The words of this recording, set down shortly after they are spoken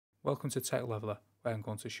welcome to Tech Leveler, where I'm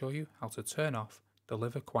going to show you how to turn off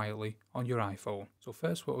Deliver Quietly on your iPhone. So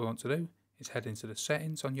first what we want to do is head into the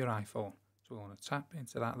settings on your iPhone. So we want to tap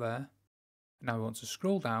into that there. And now we want to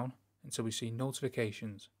scroll down until we see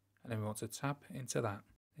notifications, and then we want to tap into that.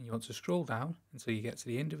 And you want to scroll down until you get to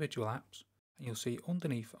the individual apps, and you'll see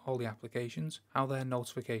underneath all the applications how their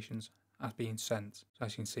notifications are being sent. So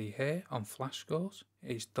as you can see here on Flash Scores,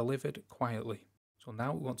 it is delivered quietly. So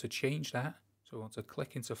now we want to change that. So we want to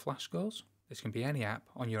click into Flash Scores. This can be any app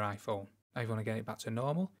on your iPhone. Now if you want to get it back to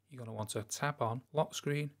normal, you're going to want to tap on Lock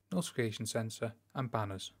Screen, Notification Center and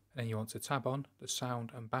Banners. And then you want to tab on the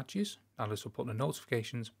Sound and Badges. Now this will put the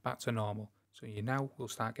notifications back to normal. So you now will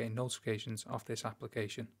start getting notifications off this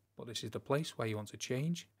application. But this is the place where you want to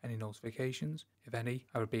change any notifications if any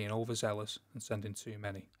are being overzealous and sending too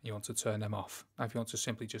many. You want to turn them off. Now if you want to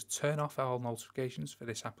simply just turn off all notifications for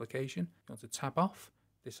this application, you want to tab off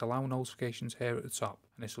this allow notifications here at the top,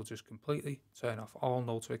 and this will just completely turn off all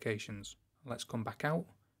notifications. Let's come back out,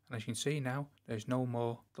 and as you can see now, there's no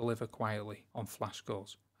more Deliver Quietly on Flash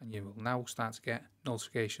Scores, and you will now start to get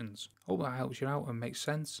notifications. Hope that helps you out and makes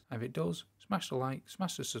sense, and if it does, smash the like,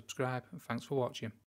 smash the subscribe, and thanks for watching.